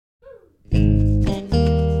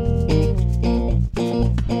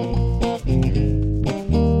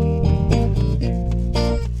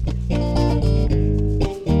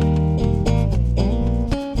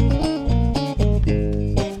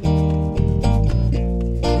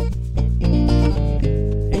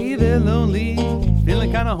bit lonely,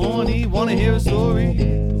 feeling kinda horny, wanna hear a story.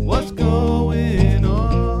 What's going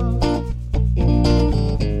on?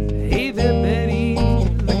 Hey there, Betty,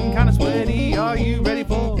 looking kinda sweaty. Are you ready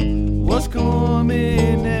for what's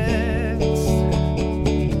coming next?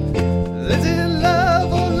 Is it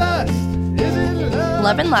love or lust? Is it love?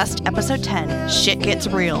 Love and Lust, Episode 10, Shit Gets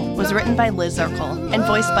Real, was written by Liz Zirkle and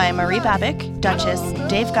voiced by Marie Babick, Duchess,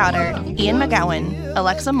 Dave Goddard, Ian McGowan,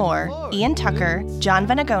 Alexa Moore, Ian Tucker, John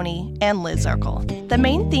Venegoni, and Liz Zirkle. The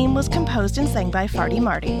main theme was composed and sang by Farty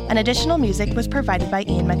Marty, and additional music was provided by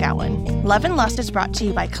Ian McGowan. Love and Lust is brought to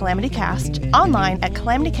you by Calamity Cast, online at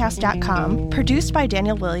calamitycast.com, produced by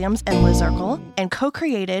Daniel Williams and Liz Zirkle, and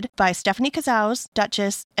co-created by Stephanie Kazaus,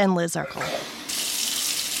 Duchess, and Liz Zirkle.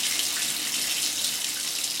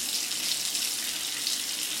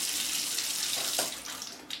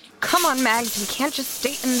 Come on, Mags, we can't just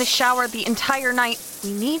stay in the shower the entire night.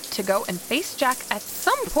 We need to go and face Jack at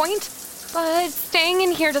some point, but staying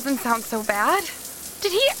in here doesn't sound so bad.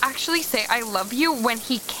 Did he actually say I love you when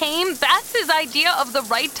he came? That's his idea of the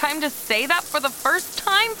right time to say that for the first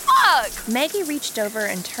time? Fuck! Maggie reached over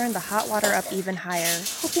and turned the hot water up even higher,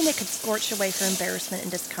 hoping it could scorch away her embarrassment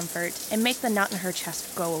and discomfort and make the knot in her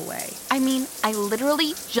chest go away. I mean, I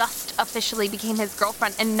literally just officially became his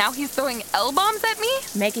girlfriend, and now he's throwing L-bombs at me?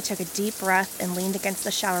 Maggie took a deep breath and leaned against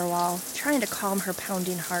the shower wall, trying to calm her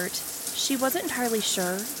pounding heart. She wasn't entirely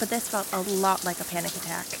sure, but this felt a lot like a panic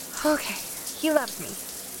attack. Okay, he loves me,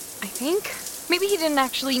 I think. Maybe he didn't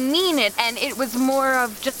actually mean it, and it was more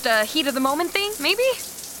of just a heat of the moment thing, maybe?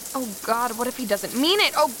 Oh God, what if he doesn't mean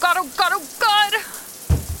it? Oh God, oh God, oh God!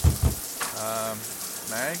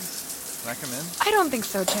 Mags, can I come in? I don't think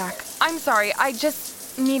so, Jack. I'm sorry, I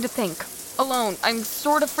just need to think. Alone, I'm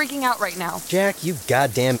sort of freaking out right now. Jack, you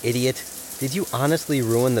goddamn idiot. Did you honestly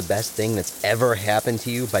ruin the best thing that's ever happened to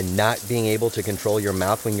you by not being able to control your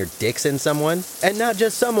mouth when your dick's in someone? And not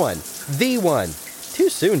just someone, the one. Too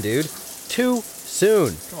soon, dude. Too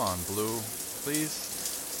soon. Come on, Blue.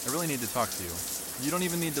 Please. I really need to talk to you. You don't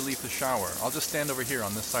even need to leave the shower. I'll just stand over here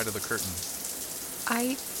on this side of the curtain.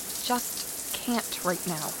 I just can't right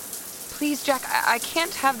now. Please, Jack, I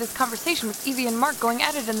can't have this conversation with Evie and Mark going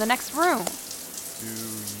at it in the next room. Do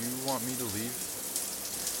you want me to leave?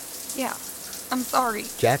 Yeah, I'm sorry.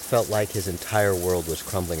 Jack felt like his entire world was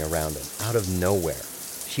crumbling around him, out of nowhere.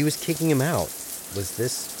 She was kicking him out. Was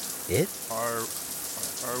this it? Are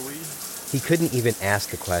we? He couldn't even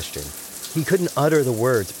ask the question. He couldn't utter the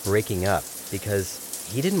words breaking up because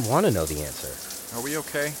he didn't want to know the answer. Are we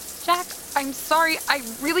okay? Jack, I'm sorry. I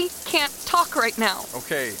really can't talk right now.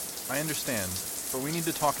 Okay, I understand, but we need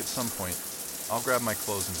to talk at some point. I'll grab my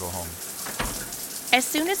clothes and go home. As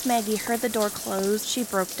soon as Maggie heard the door close, she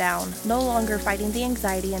broke down, no longer fighting the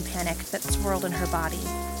anxiety and panic that swirled in her body.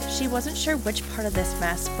 She wasn't sure which part of this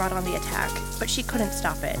mess brought on the attack, but she couldn't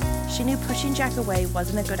stop it. She knew pushing Jack away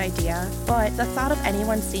wasn't a good idea, but the thought of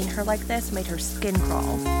anyone seeing her like this made her skin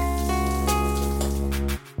crawl.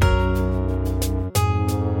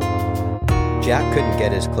 Jack couldn't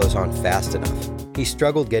get his clothes on fast enough. He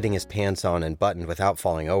struggled getting his pants on and buttoned without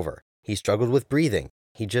falling over. He struggled with breathing.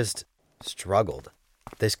 He just struggled.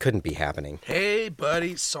 This couldn't be happening. Hey,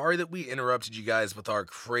 buddy. Sorry that we interrupted you guys with our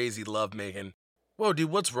crazy lovemaking. Whoa,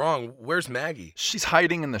 dude, what's wrong? Where's Maggie? She's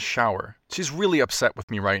hiding in the shower. She's really upset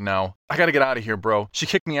with me right now. I gotta get out of here, bro. She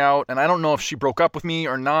kicked me out, and I don't know if she broke up with me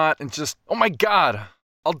or not, and just, oh my God.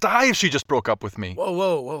 I'll die if she just broke up with me.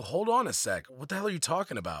 Whoa, hold on a sec. What the hell are you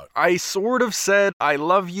talking about? I sort of said I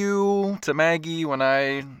love you to Maggie when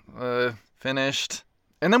I, finished.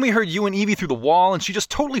 And then we heard you and Evie through the wall, and she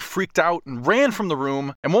just totally freaked out and ran from the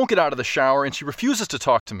room and won't get out of the shower, and she refuses to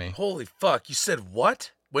talk to me. Holy fuck, you said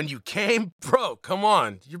what? When you came? Bro, come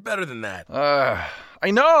on. You're better than that.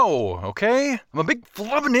 I know, okay? I'm a big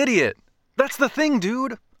flubbing idiot. That's the thing,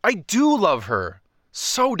 dude. I do love her.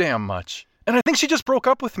 So damn much. And I think she just broke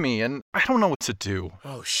up with me, and I don't know what to do.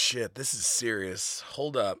 Oh shit, this is serious.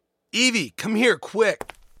 Hold up. Evie, come here,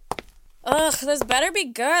 quick. Ugh, this better be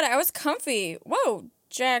good. I was comfy. Whoa,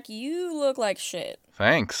 Jack, you look like shit.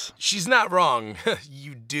 Thanks. She's not wrong.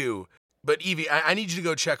 You do. But Evie, I need you to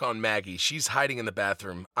go check on Maggie. She's hiding in the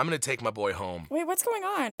bathroom. I'm gonna take my boy home. Wait, what's going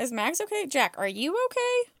on? Is Mags okay? Jack, are you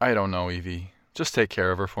okay? I don't know, Evie. Just take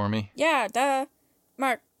care of her for me. Yeah, duh.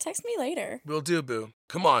 Mark, text me later. Will do, boo.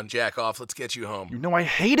 Come on, jack off. Let's get you home. You know I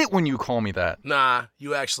hate it when you call me that. Nah,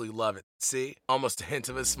 you actually love it. See? Almost a hint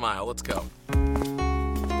of a smile. Let's go.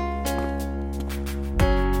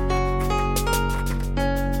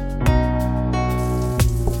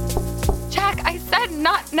 Jack, I said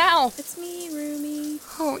not now. It's me, Rumi.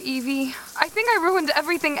 Oh, Evie, I think I ruined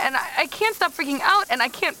everything, and I can't stop freaking out, and I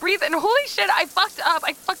can't breathe, and holy shit, I fucked up.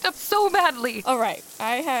 I fucked up so badly. All right,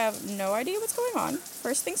 I have no idea what's going on.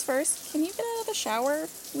 First things first, can you get out of the shower?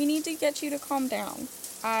 We need to get you to calm down.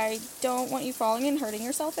 I don't want you falling and hurting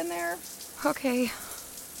yourself in there. Okay.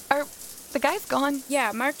 Are the guys gone?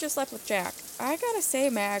 Yeah, Mark just left with Jack. I gotta say,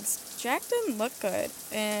 Mags, Jack didn't look good,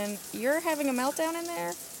 and you're having a meltdown in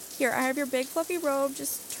there? Here, I have your big fluffy robe.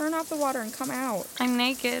 Just turn off the water and come out. I'm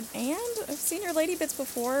naked. And I've seen your lady bits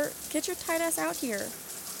before. Get your tight ass out here.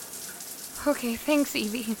 Okay, thanks,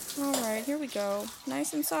 Evie. All right, here we go.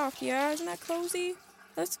 Nice and soft, yeah? Isn't that cozy?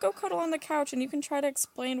 Let's go cuddle on the couch and you can try to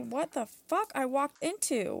explain what the fuck I walked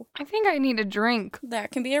into. I think I need a drink.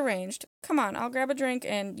 That can be arranged. Come on, I'll grab a drink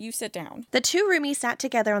and you sit down. The two roomies sat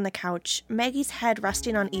together on the couch, Maggie's head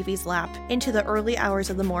resting on Evie's lap, into the early hours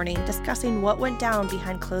of the morning, discussing what went down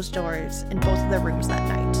behind closed doors in both of their rooms that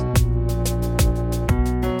night.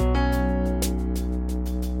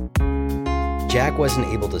 Jack wasn't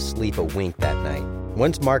able to sleep a wink that night.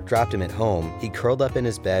 Once Mark dropped him at home, he curled up in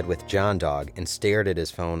his bed with John Dog and stared at his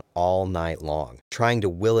phone all night long, trying to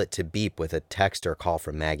will it to beep with a text or call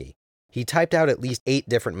from Maggie. He typed out at least 8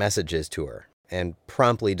 different messages to her and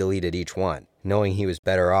promptly deleted each one, knowing he was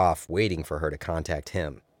better off waiting for her to contact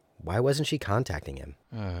him. Why wasn't she contacting him?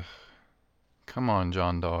 Come on,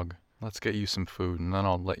 John Dog. Let's get you some food and then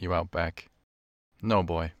I'll let you out back. No,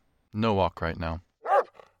 boy. No walk right now.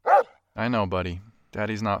 I know, buddy.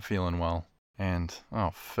 Daddy's not feeling well. And,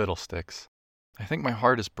 oh, fiddlesticks. I think my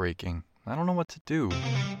heart is breaking. I don't know what to do.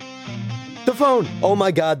 The phone! Oh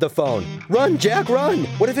my God, the phone! Run, Jack, run!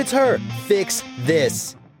 What if it's her? Fix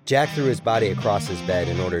this! Jack threw his body across his bed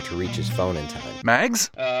in order to reach his phone in time.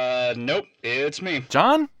 Mags? Nope, it's me.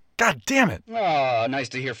 John? God damn it! Aw, nice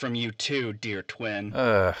to hear from you too, dear twin.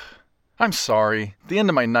 I'm sorry. The end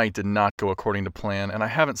of my night did not go according to plan, and I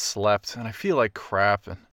haven't slept, and I feel like crap,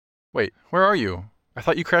 and... Wait, where are you? I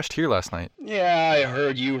thought you crashed here last night. Yeah, I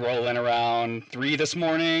heard you rolling around 3 this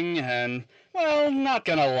morning, and, well, not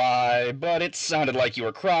gonna lie, but it sounded like you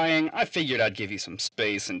were crying. I figured I'd give you some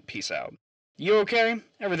space and peace out. You okay?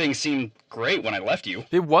 Everything seemed great when I left you.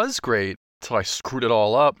 It was great, till I screwed it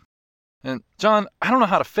all up. And, John, I don't know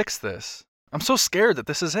how to fix this. I'm so scared that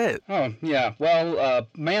this is it. Oh, yeah, well,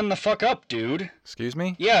 man the fuck up, dude. Excuse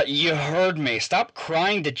me? Yeah, you heard me. Stop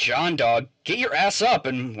crying to John Dog. Get your ass up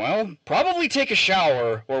and, well, probably take a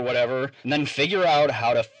shower or whatever, and then figure out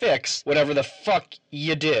how to fix whatever the fuck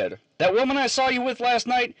you did. That woman I saw you with last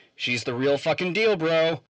night, she's the real fucking deal,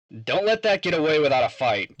 bro. Don't let that get away without a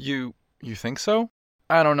fight. You think so?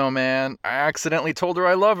 I don't know, man. I accidentally told her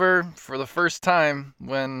I love her for the first time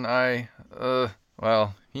when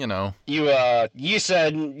well, you know. You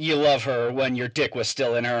said you love her when your dick was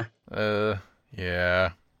still in her.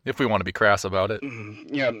 Yeah. If we want to be crass about it.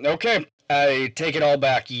 Yeah, okay. I take it all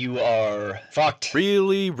back. You are fucked.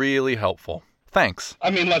 Really, really helpful. Thanks.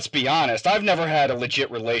 I mean, let's be honest. I've never had a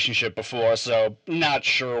legit relationship before, so not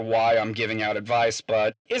sure why I'm giving out advice,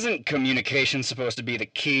 but isn't communication supposed to be the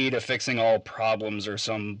key to fixing all problems or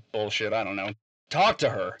some bullshit? I don't know. Talk to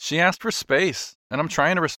her. She asked for space, and I'm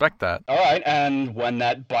trying to respect that. Alright, and when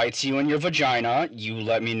that bites you in your vagina, you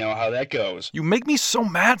let me know how that goes. You make me so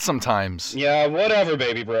mad sometimes. Yeah, whatever,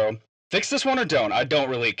 baby bro. Fix this one or don't. I don't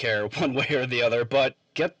really care one way or the other, but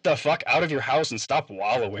get the fuck out of your house and stop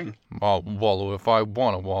wallowing. I'll wallow if I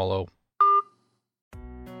want to wallow.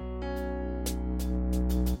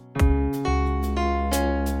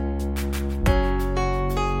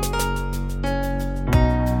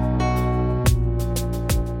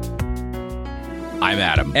 I'm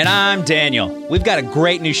Adam. And I'm Daniel. We've got a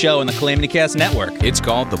great new show on the Calamity Cast Network. It's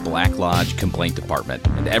called The Black Lodge Complaint Department.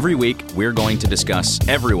 And every week, we're going to discuss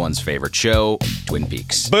everyone's favorite show, Twin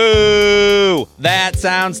Peaks. Boo! That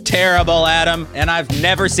sounds terrible, Adam. And I've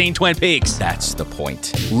never seen Twin Peaks. That's the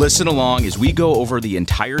point. Listen along as we go over the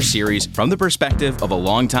entire series from the perspective of a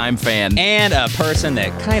longtime fan and a person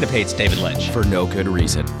that kind of hates David Lynch. For no good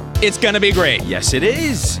reason. It's gonna be great. Yes, it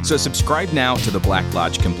is. So subscribe now to the Black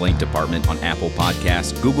Lodge Complaint Department on Apple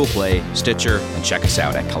Podcasts, Google Play, Stitcher, and check us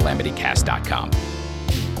out at calamitycast.com.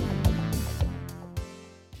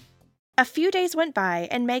 A few days went by,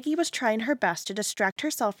 and Maggie was trying her best to distract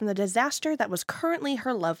herself from the disaster that was currently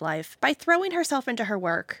her love life by throwing herself into her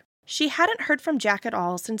work. She hadn't heard from Jack at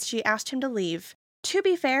all since she asked him to leave. To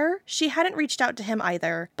be fair, she hadn't reached out to him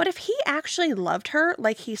either, but if he actually loved her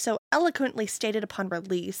like he so eloquently stated upon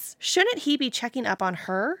release, shouldn't he be checking up on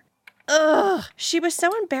her? Ugh, she was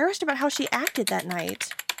so embarrassed about how she acted that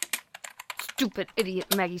night. Stupid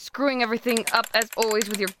idiot Maggie, screwing everything up as always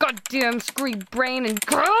with your goddamn screwy brain and...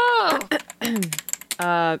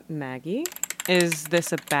 Maggie? Is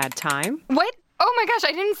this a bad time? What? Oh my gosh,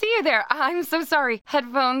 I didn't see you there. I'm so sorry.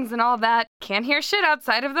 Headphones and all that. Can't hear shit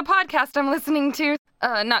outside of the podcast I'm listening to.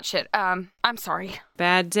 Not shit. I'm sorry.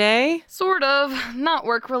 Bad day? Sort of. Not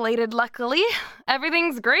work-related, luckily.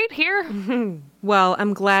 Everything's great here. Well,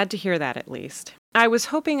 I'm glad to hear that at least. I was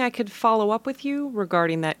hoping I could follow up with you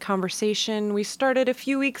regarding that conversation we started a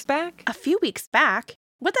few weeks back. A few weeks back?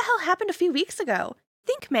 What the hell happened a few weeks ago?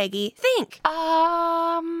 Think, Maggie, think.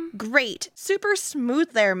 Great. Super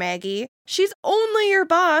smooth there, Maggie. She's only your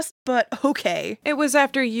boss, but okay. It was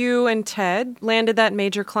after you and Ted landed that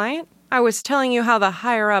major client. I was telling you how the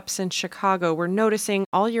higher-ups in Chicago were noticing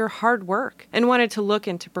all your hard work and wanted to look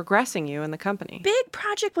into progressing you in the company. Big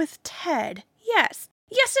project with Ted. Yes.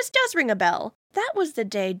 Yes, this does ring a bell. That was the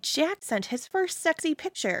day Jack sent his first sexy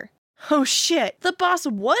picture. Oh shit, the boss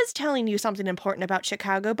was telling you something important about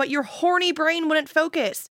Chicago, but your horny brain wouldn't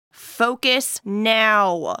focus. Focus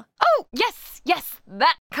now. Oh, yes,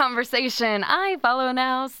 that conversation. I follow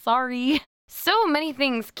now, sorry. So many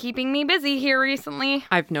things keeping me busy here recently.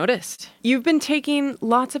 I've noticed. You've been taking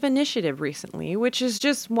lots of initiative recently, which is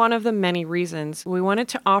just one of the many reasons we wanted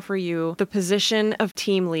to offer you the position of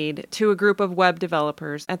team lead to a group of web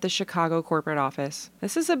developers at the Chicago corporate office.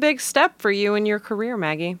 This is a big step for you in your career,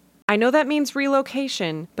 Maggie. I know that means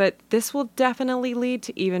relocation, but this will definitely lead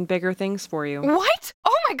to even bigger things for you. What?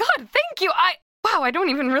 Oh my god, thank you! Wow, I don't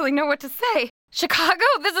even really know what to say. Chicago,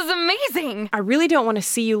 this is amazing! I really don't want to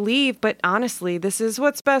see you leave, but honestly, this is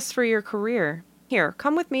what's best for your career. Here,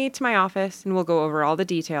 come with me to my office and we'll go over all the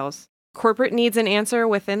details. Corporate needs an answer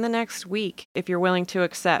within the next week, if you're willing to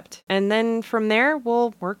accept. And then from there,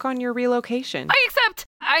 we'll work on your relocation. I accept!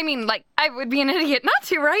 I mean, I would be an idiot not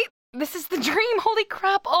to, right? This is the dream. Holy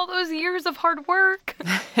crap, all those years of hard work.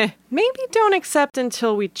 Maybe don't accept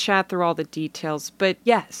until we chat through all the details, but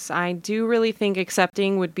yes, I do really think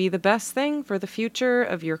accepting would be the best thing for the future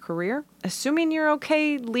of your career, assuming you're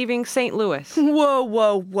okay leaving St. Louis.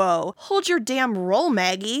 Whoa. Hold your damn roll,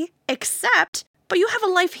 Maggie. Accept? But you have a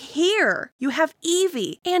life here. You have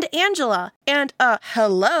Evie and Angela and,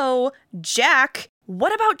 hello, Jack.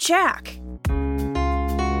 What about Jack?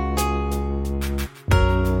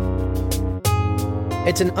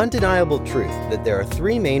 It's an undeniable truth that there are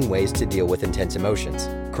three main ways to deal with intense emotions.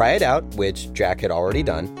 Cry it out, which Jack had already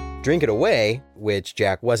done, drink it away, which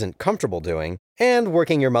Jack wasn't comfortable doing, and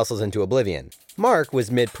working your muscles into oblivion. Mark was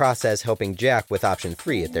mid-process helping Jack with option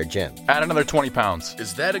 3 at their gym. Add another 20 pounds.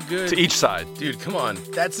 Is that a good... To each side. Dude, come on.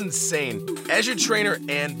 That's insane. As your trainer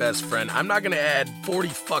and best friend, I'm not gonna add 40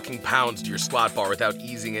 fucking pounds to your squat bar without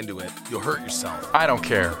easing into it. You'll hurt yourself. I don't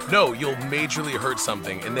care. No, you'll majorly hurt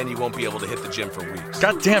something, and then you won't be able to hit the gym for weeks.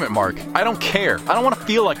 God damn it, Mark. I don't care. I don't want to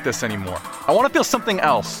feel like this anymore. I want to feel something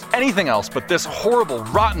else. Anything else but this horrible,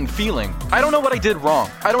 rotten feeling. I don't know what I did wrong.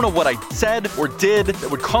 I don't know what I said or did that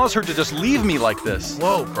would cause her to just leave me like this.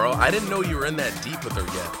 Whoa, bro. I didn't know you were in that deep with her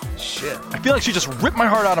yet. Shit. I feel like she just ripped my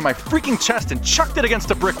heart out of my freaking chest and chucked it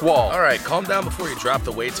against a brick wall. All right, calm down before you drop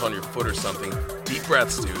the weights on your foot or something. Deep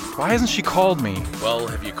breaths, dude. Why hasn't she called me? Well,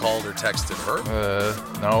 have you called or texted her?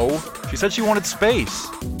 No. She said she wanted space.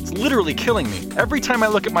 It's literally killing me. Every time I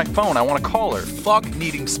look at my phone, I want to call her. Fuck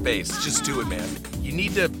needing space. Just do it, man. You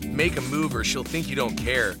need to make a move or she'll think you don't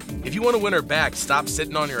care. If you want to win her back, stop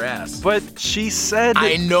sitting on your ass. But she said...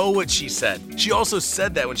 I know what she said. She also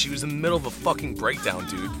said that when she was in the middle of a fucking breakdown,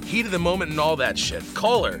 dude. Heat of the moment and all that shit.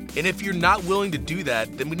 Call her. And if you're not willing to do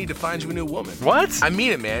that, then we need to find you a new woman. What? I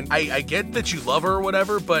mean it, man. I get that you love her or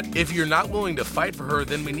whatever, but if you're not willing to fight for her,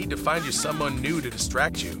 then we need to find you someone new to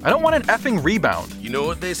distract you. I don't want an effing rebound. You know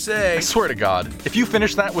what they say. I swear to God, if you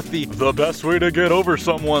finish that with the best way to get over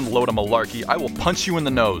someone load of malarkey, I will punch you in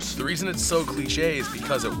the nose. The reason it's so cliche is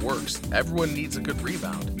because it works. Everyone needs a good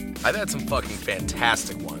rebound. I've had some fucking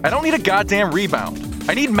fantastic ones. I don't need a goddamn rebound.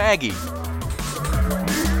 I need Maggie.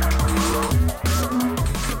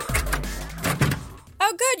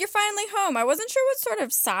 Oh, good, you're finally home. I wasn't sure what sort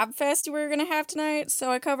of sob fest we were going to have tonight,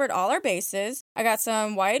 so I covered all our bases. I got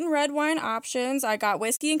some white and red wine options. I got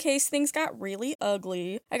whiskey in case things got really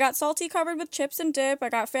ugly. I got salty covered with chips and dip. I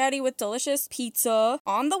got fatty with delicious pizza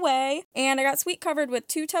on the way. And I got sweet covered with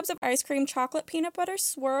 2 tubs of ice cream, chocolate peanut butter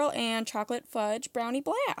swirl, and chocolate fudge brownie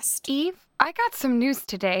blast. Eve, I got some news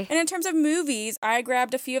today. And in terms of movies, I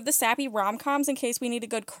grabbed a few of the sappy rom-coms in case we need a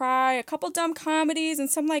good cry, a couple dumb comedies, and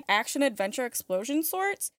some action-adventure explosion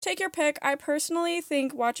sorts. Take your pick. I personally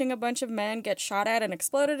think watching a bunch of men get shot at and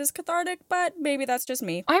exploded is cathartic, but maybe that's just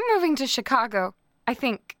me. I'm moving to Chicago. I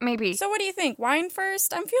think, maybe. So what do you think? Wine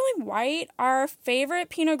first? I'm feeling white. Our favorite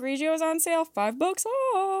Pinot Grigio is on sale, $5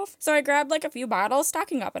 off. So I grabbed like a few bottles,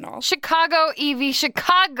 stocking up and all. Chicago, Evie,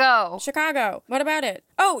 Chicago. Chicago. What about it?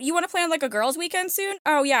 Oh, you want to plan like a girls' weekend soon?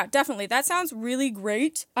 Oh yeah, definitely. That sounds really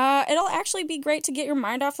great. It'll actually be great to get your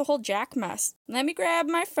mind off the whole Jack mess. Let me grab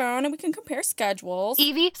my phone and we can compare schedules.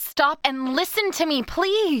 Evie, stop and listen to me,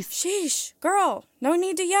 please. Sheesh, girl, no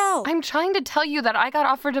need to yell. I'm trying to tell you that I got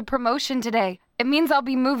offered a promotion today. It means I'll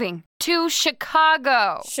be moving to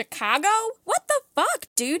Chicago. Chicago? What the fuck,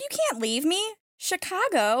 dude? You can't leave me.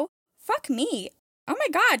 Chicago? Fuck me. Oh my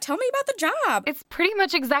god, tell me about the job. It's pretty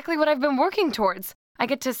much exactly what I've been working towards. I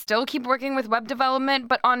get to still keep working with web development,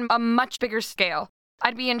 but on a much bigger scale.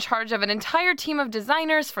 I'd be in charge of an entire team of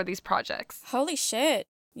designers for these projects. Holy shit.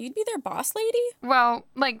 You'd be their boss lady? Well,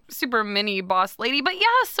 like super mini boss lady, but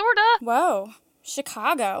yeah, sorta. Whoa.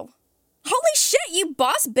 Chicago. Holy shit, you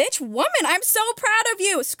boss bitch woman! I'm so proud of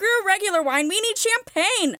you! Screw regular wine, we need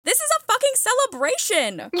champagne! This is a fucking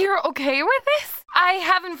celebration! You're okay with this? I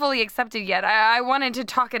haven't fully accepted yet. I wanted to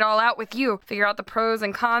talk it all out with you, figure out the pros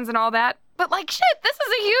and cons and all that. But like shit, this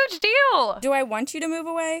is a huge deal! Do I want you to move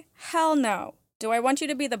away? Hell no. Do I want you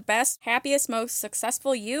to be the best, happiest, most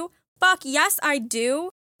successful you? Fuck yes, I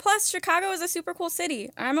do! Plus, Chicago is a super cool city.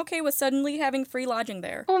 I'm okay with suddenly having free lodging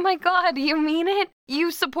there. Oh my god, you mean it? You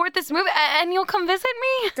support this move and you'll come visit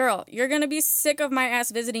me? Girl, you're gonna be sick of my ass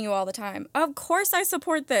visiting you all the time. Of course I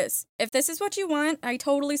support this. If this is what you want, I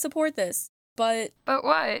totally support this. But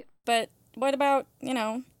what? But what about,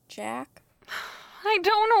 Jack? I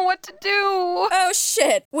don't know what to do. Oh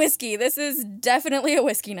shit, whiskey. This is definitely a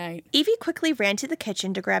whiskey night. Evie quickly ran to the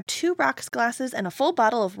kitchen to grab 2 rocks glasses and a full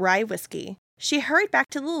bottle of rye whiskey. She hurried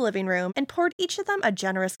back to the living room and poured each of them a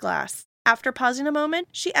generous glass. After pausing a moment,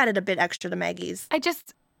 she added a bit extra to Maggie's. I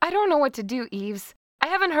don't know what to do, Eves. I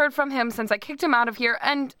haven't heard from him since I kicked him out of here,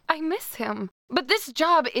 and I miss him. But this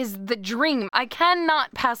job is the dream. I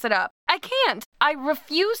cannot pass it up. I can't. I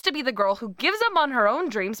refuse to be the girl who gives up on her own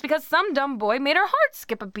dreams because some dumb boy made her heart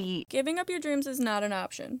skip a beat. Giving up your dreams is not an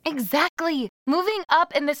option. Exactly. Moving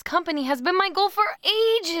up in this company has been my goal for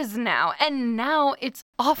ages now, and now it's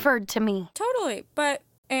offered to me. Totally.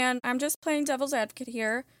 And I'm just playing devil's advocate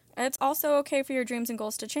here. It's also okay for your dreams and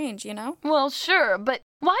goals to change, you know? Well, sure, but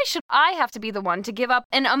why should I have to be the one to give up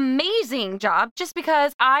an amazing job just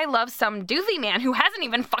because I love some doofy man who hasn't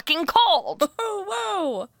even fucking called? Oh,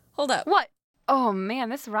 whoa. Hold up. What? Oh man,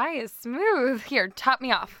 this rye is smooth. Here, top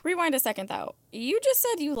me off. Rewind a second, though. You just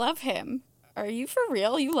said you love him. Are you for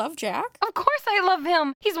real? You love Jack? Of course I love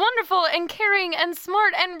him. He's wonderful and caring and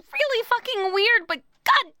smart and really fucking weird, but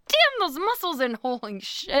god damn those muscles and holy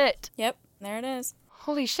shit. Yep, there it is.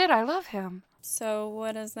 Holy shit, I love him. So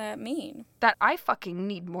what does that mean? That I fucking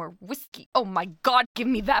need more whiskey. Oh my god, give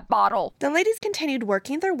me that bottle. The ladies continued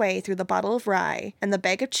working their way through the bottle of rye and the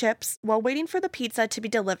bag of chips while waiting for the pizza to be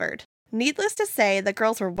delivered. Needless to say, the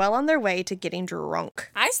girls were well on their way to getting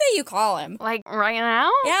drunk. I say you call him. Like, right now?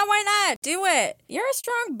 Yeah, why not? Do it. You're a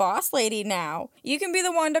strong boss lady now. You can be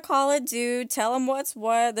the one to call it, dude, tell him what's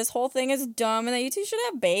what, this whole thing is dumb, and that you two should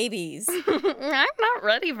have babies. I'm not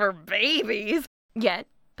ready for babies. Yet.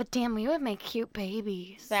 But damn, we would make cute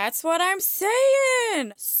babies. That's what I'm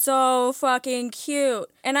saying. So fucking cute.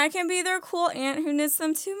 And I can be their cool aunt who knits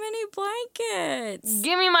them too many blankets.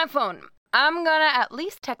 Give me my phone. I'm gonna at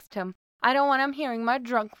least text him. I don't want him hearing my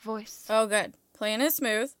drunk voice. Oh, good. Playing it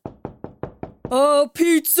smooth. Oh,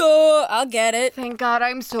 pizza! I'll get it. Thank God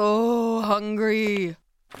I'm so hungry.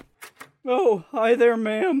 Oh, hi there,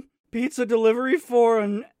 ma'am. Pizza delivery for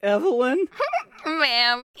an Evelyn?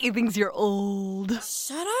 Ma'am, he thinks you're old.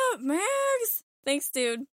 Shut up, Mags. Thanks,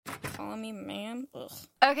 dude. Calling me ma'am? Ugh.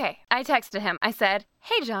 Okay, I texted him. I said,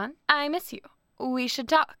 hey, John, I miss you. We should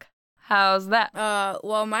talk. How's that?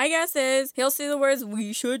 Well, my guess is he'll see the words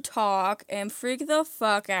 "we should talk" and freak the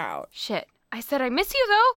fuck out. Shit. I said I miss you,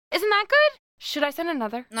 though. Isn't that good? Should I send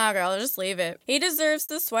another? Nah, girl, just leave it. He deserves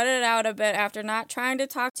to sweat it out a bit after not trying to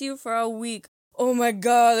talk to you for a week. Oh my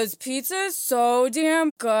god, this pizza is so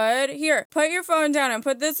damn good. Here, put your phone down and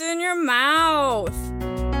put this in your mouth.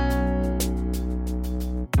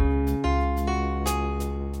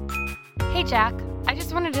 Hey, Jack. I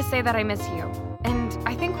just wanted to say that I miss you. And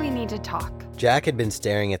I think we need to talk. Jack had been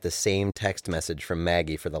staring at the same text message from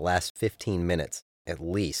Maggie for the last 15 minutes, at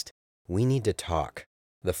least. We need to talk.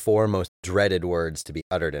 The 4 most dreaded words to be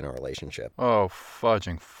uttered in a relationship. Oh,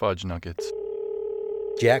 fudging fudge nuggets.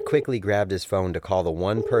 Jack quickly grabbed his phone to call the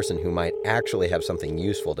one person who might actually have something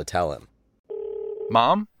useful to tell him.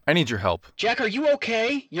 Mom, I need your help. Jack, are you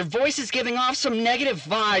okay? Your voice is giving off some negative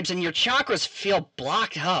vibes and your chakras feel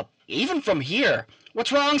blocked up. Even from here.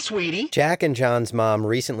 What's wrong, sweetie? Jack and John's mom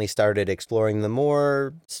recently started exploring the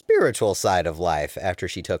more spiritual side of life after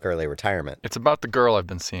she took early retirement. It's about the girl I've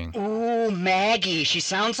been seeing. Ooh, Maggie. She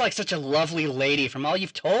sounds like such a lovely lady from all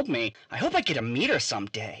you've told me. I hope I get to meet her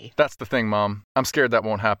someday. That's the thing, Mom. I'm scared that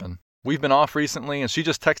won't happen. We've been off recently, and she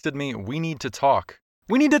just texted me, we need to talk.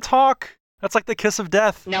 We need to talk! That's like the kiss of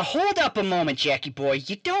death. Now hold up a moment, Jackie boy.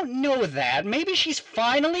 You don't know that. Maybe she's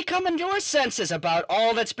finally coming to her senses about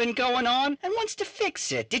all that's been going on and wants to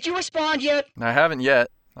fix it. Did you respond yet? I haven't yet.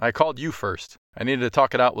 I called you first. I needed to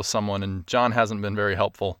talk it out with someone, and John hasn't been very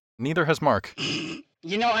helpful. Neither has Mark.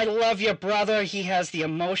 You know, I love your brother. He has the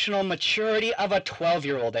emotional maturity of a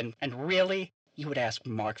 12-year-old, and really, you would ask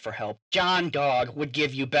Mark for help. John Dog would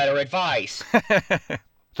give you better advice.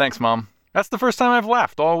 Thanks, Mom. That's the first time I've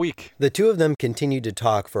laughed all week. The two of them continued to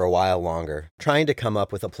talk for a while longer, trying to come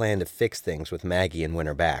up with a plan to fix things with Maggie and win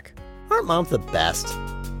her back. Aren't moms the best?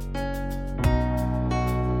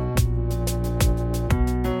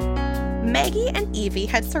 Maggie and Evie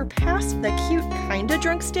had surpassed the cute kinda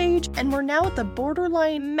drunk stage and were now at the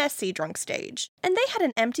borderline messy drunk stage. And they had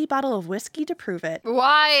an empty bottle of whiskey to prove it.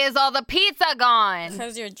 Why is all the pizza gone?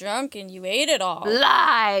 Because you're drunk and you ate it all.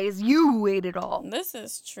 Lies! You ate it all. This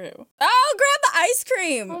is true. Oh, grab the ice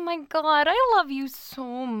cream! Oh my god, I love you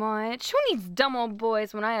so much. Who needs dumb old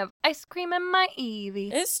boys when I have ice cream and my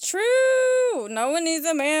Evie? It's true. No one needs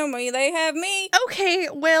a man when they have me. Okay,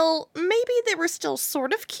 well, maybe they were still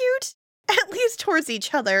sort of cute. At least towards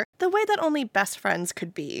each other, the way that only best friends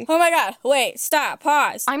could be. Oh my god, wait, stop,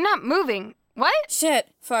 pause. I'm not moving. What? Shit,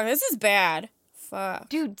 fuck, this is bad. Fuck.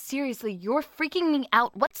 Dude, seriously, you're freaking me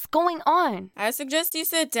out. What's going on? I suggest you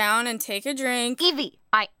sit down and take a drink. Evie,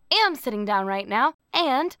 I am sitting down right now,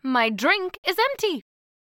 and my drink is empty.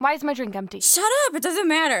 Why is my drink empty? Shut up, it doesn't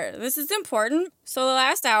matter. This is important. So the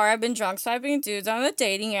last hour I've been drunk swiping dudes on the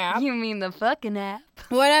dating app. You mean the fucking app?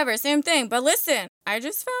 Whatever, same thing. But listen, I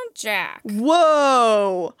just found Jack.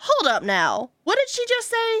 Whoa! Hold up now. What did she just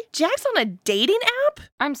say? Jack's on a dating app?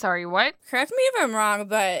 I'm sorry, what? Correct me if I'm wrong,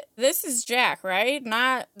 but this is Jack, right?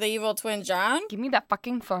 Not the evil twin John? Give me that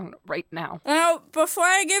fucking phone right now. Now, before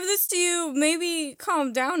I give this to you, maybe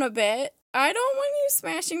calm down a bit. I don't want you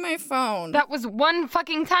smashing my phone. That was one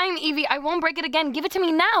fucking time, Evie. I won't break it again. Give it to me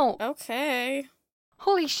now. Okay.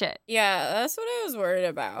 Holy shit. Yeah, that's what I was worried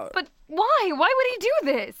about. But why? Why would he do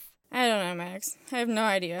this? I don't know, Max. I have no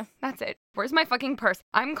idea. That's it. Where's my fucking purse?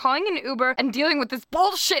 I'm calling an Uber and dealing with this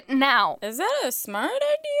bullshit now. Is that a smart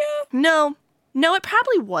idea? No, it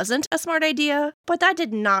probably wasn't a smart idea, but that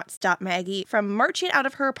did not stop Maggie from marching out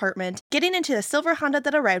of her apartment, getting into the silver Honda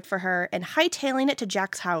that arrived for her, and hightailing it to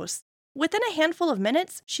Jack's house. Within a handful of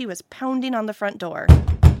minutes, she was pounding on the front door.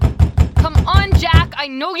 Come on, Jack! I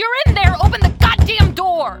know you're in there! Open the goddamn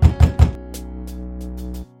door!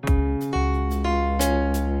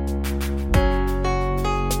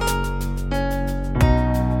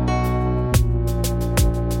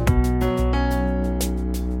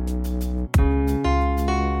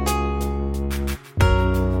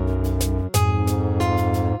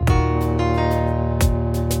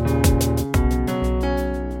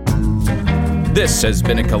 This has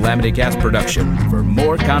been a Calamity Cast production. For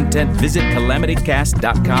more content, visit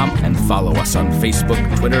calamitycast.com and follow us on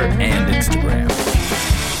Facebook, Twitter, and Instagram.